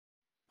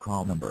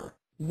Call number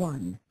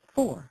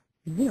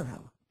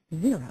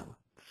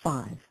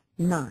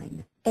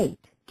 1400598.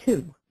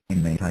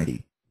 Inmate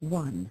ID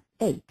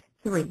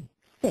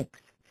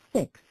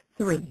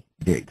 183663.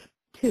 Date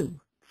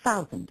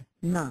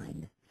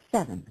 2009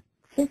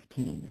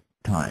 7/15.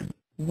 Time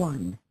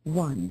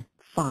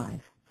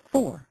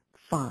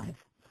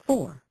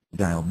 115454.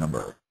 Dial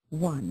number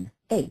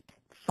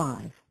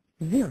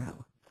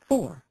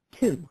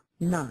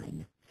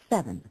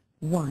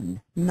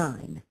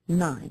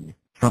 1-850-229-7199.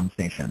 From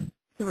station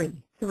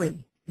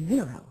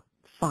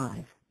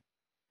 3305.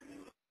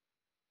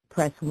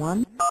 Press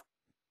 1.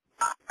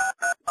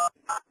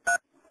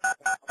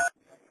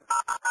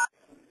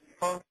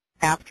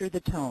 After the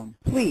tone,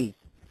 please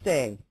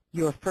say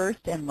your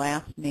first and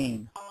last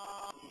name.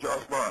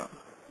 Josh Bryant.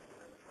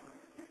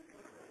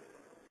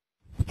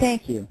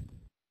 Thank you.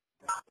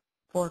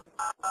 For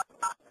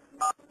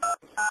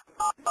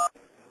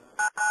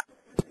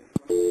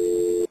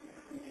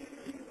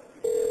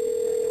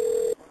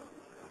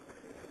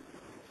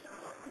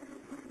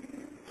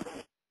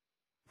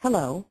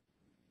Hello.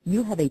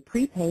 You have a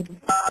prepaid.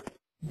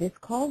 This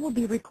call will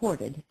be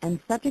recorded and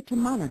subject to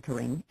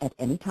monitoring at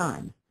any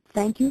time.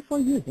 Thank you for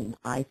using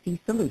IC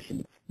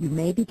Solutions. You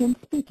may begin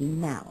speaking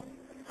now.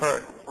 Hey,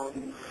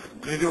 can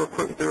you do a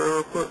quick theory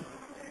real quick?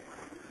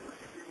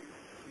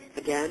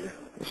 Again?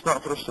 It's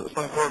not for the same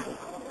person.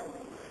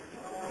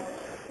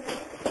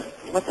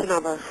 What's the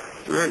number?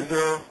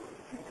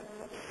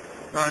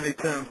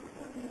 380-9010.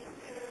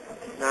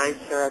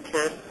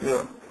 9010?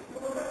 Yeah.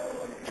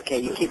 Okay,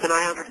 you keep an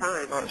eye on the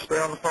time. All right, stay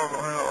on the phone.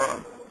 Don't hang up, all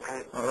right? All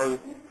right. All right, love you.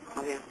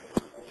 Love you.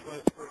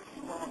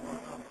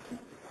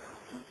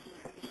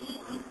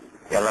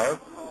 Hello?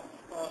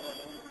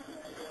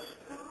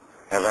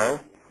 Hello?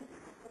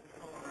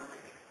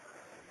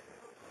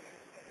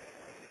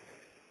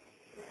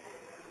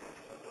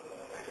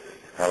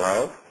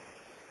 Hello?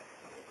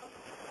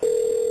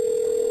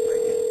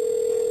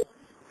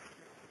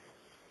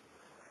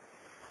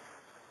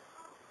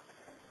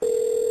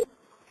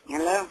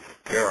 Hello?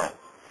 Carol,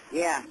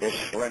 Yeah. this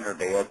Slender,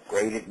 they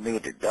upgraded me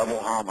to double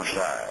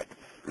homicide.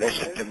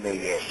 Listen to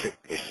me,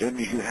 as soon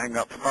as you hang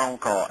up the phone,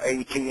 call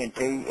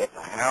AT&T at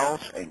the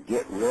house and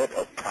get rid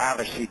of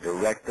Privacy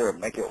Director and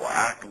make it where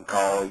I can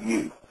call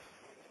you.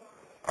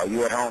 Are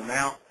you at home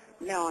now?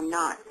 No, I'm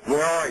not.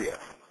 Where are you?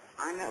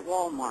 I'm at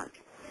Walmart.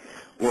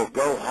 Well,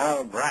 go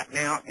home right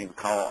now and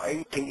call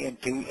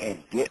AT&T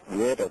and get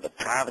rid of the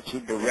Privacy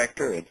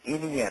Director in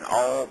any and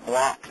all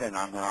blocks, and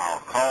I'll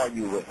call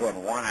you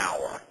within 1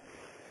 hour.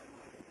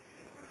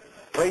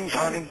 Please,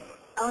 honey?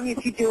 Only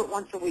if you do it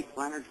once a week,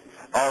 Leonard.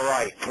 All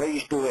right,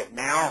 please do it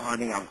now,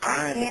 honey. I'm I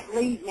trying to... can't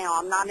leave now.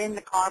 I'm not in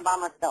the car by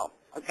myself,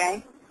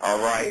 okay? All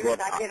right, As soon as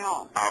I get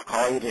home. I'll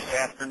call you this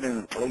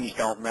afternoon. Please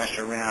don't mess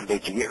around.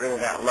 Did you get rid of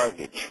that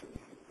luggage?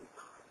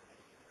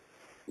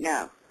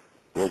 No.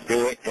 We'll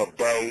do it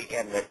today,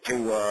 and the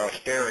two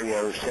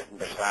stereos sitting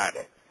beside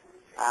it.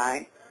 All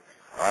right.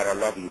 All right, I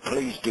love you.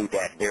 Please do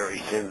that very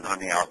soon,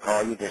 honey. I'll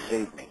call you this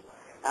evening.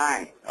 All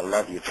right. I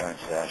love you,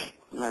 Princess.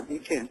 Love you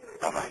too.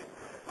 Bye-bye.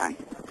 Bye.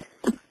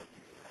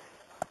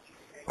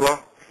 Hello?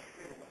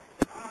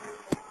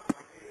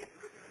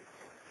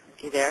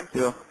 You there?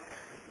 Yeah.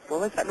 What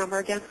was that number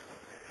again?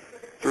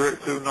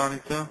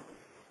 382-9010.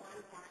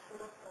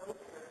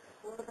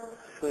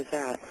 Who is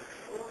that?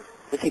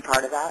 Is he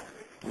part of that?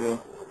 Yeah.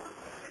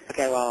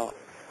 Okay, well,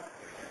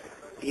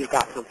 you've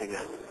got something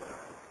then.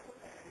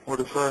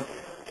 What'd it say?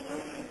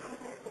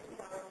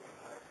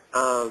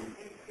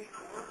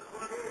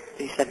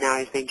 He said now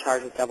he's being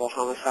charged with double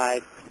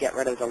homicide. Get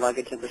rid of the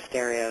luggage and the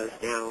stereos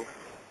now.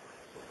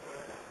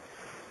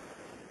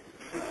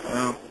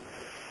 Yeah.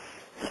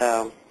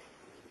 So,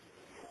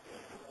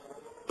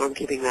 I'm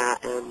keeping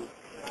that, and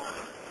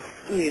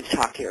you need to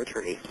talk to your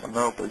attorney. I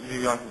know, but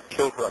you got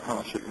killed for that kind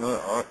of shit. You know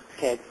that, right?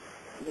 Okay,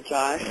 the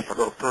Josh? If I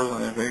go to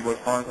prison and if anybody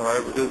finds that I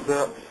ever did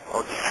that,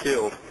 I'll get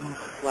killed.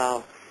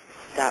 Well,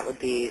 that would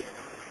be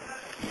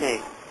the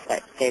thing,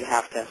 that they'd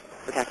have to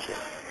protect you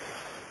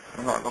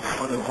I'm not going to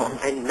find anyone.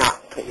 and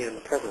not put you in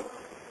prison.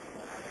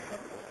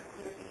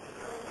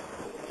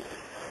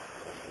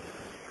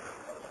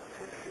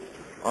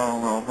 I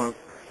don't know. I'm going to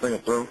think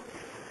it through.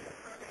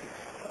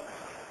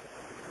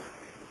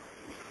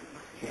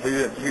 He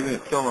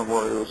didn't kill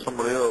nobody. It was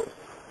somebody else.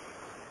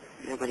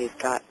 Nobody's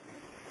got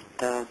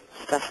the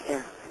stuff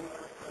there.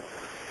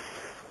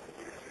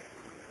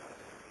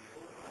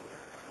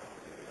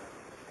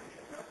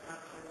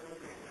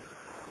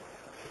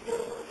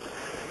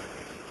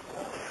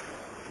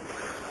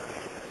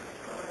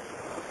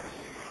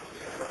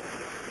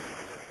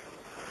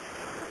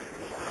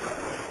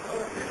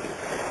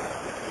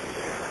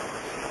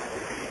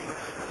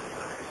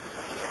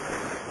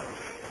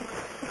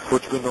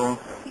 What you been doing?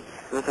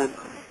 Nothing.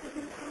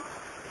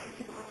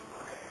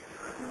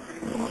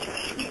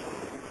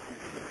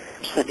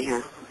 Just sitting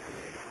here.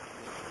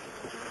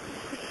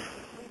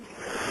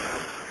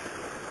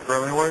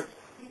 Grab any weight?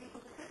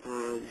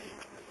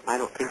 I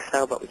don't think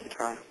so, but we could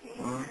try.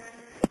 Oh,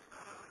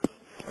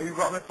 you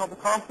got me a cup of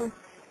coffee?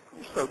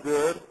 You're so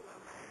good.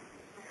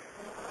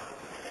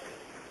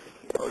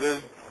 Oh, it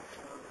is?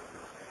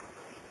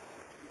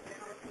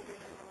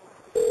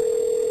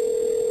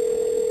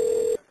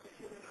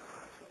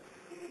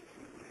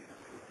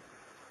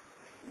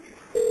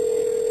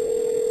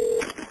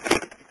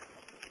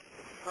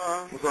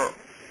 Hello? What's up?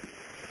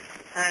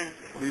 Hey.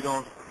 What are you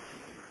doing?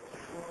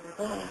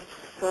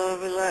 So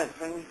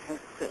relaxing. I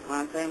took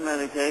my pain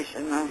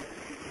medication now.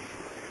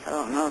 I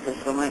don't know if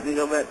this will make me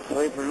go back to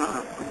sleep or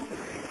not.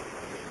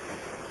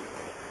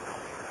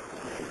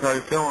 How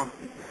you feeling?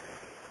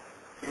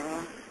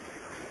 Uh,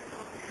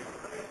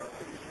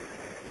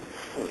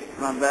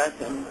 my back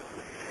and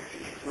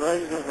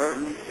legs are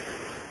hurting.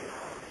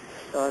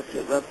 So I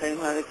took my pain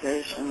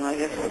medication. I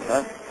guess if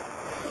I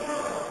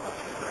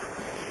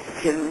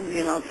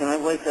can I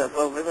wake up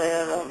over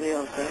there, I'll be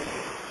okay.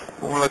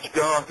 I'm going to let you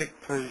go. I think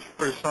because you're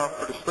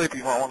pretty sleepy,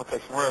 you might want to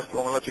take some rest. You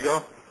want me to let you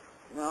go?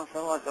 I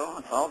feel like I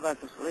want to fall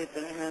back to sleep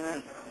any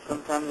minute.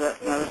 Sometimes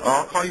that medicine.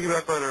 I'll call you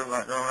back later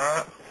tonight, girl,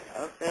 alright?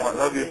 Okay, I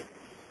love you.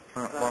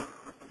 Alright, Bye. bye.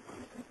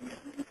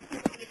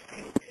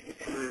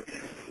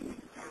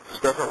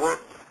 Steph at work?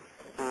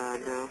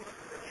 No.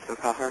 I'll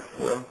call her.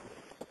 Yeah.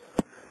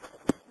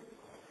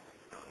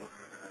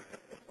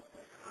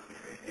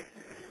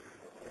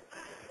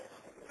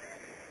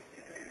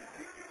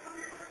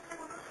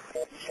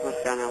 She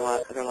must be on her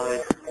other line.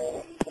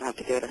 I'll have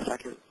to give it a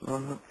second.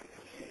 Uh-huh.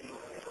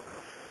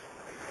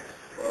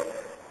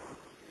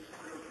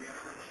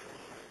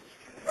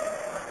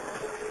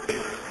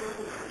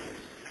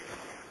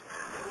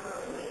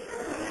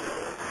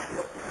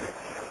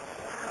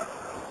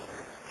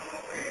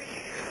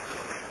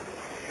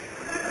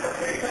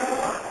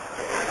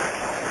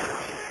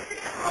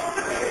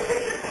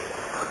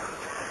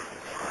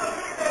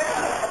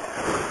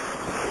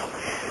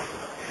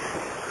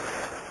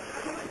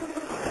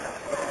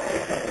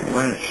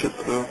 Man, shit,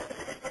 though.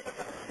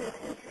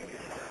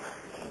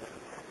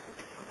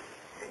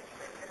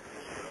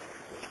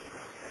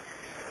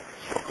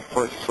 Fucking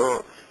place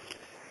sucks.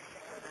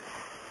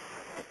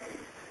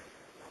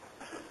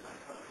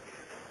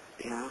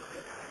 Yeah.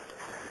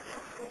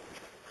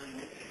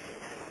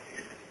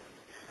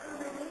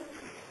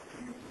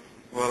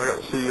 Well, I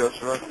got to see you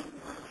yesterday.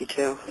 You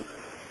too.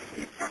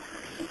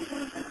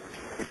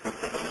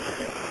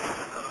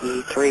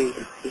 E3,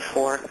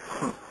 E4.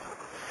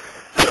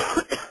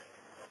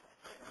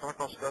 I'm not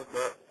going to step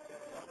back.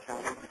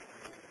 Calvin.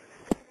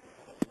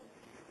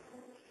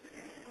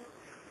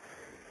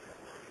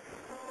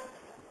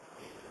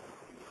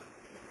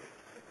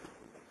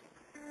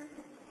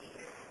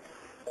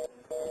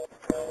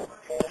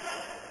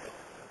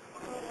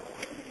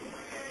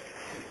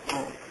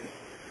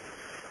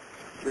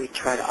 We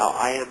tried to,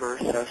 I am her,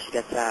 so she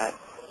gets that.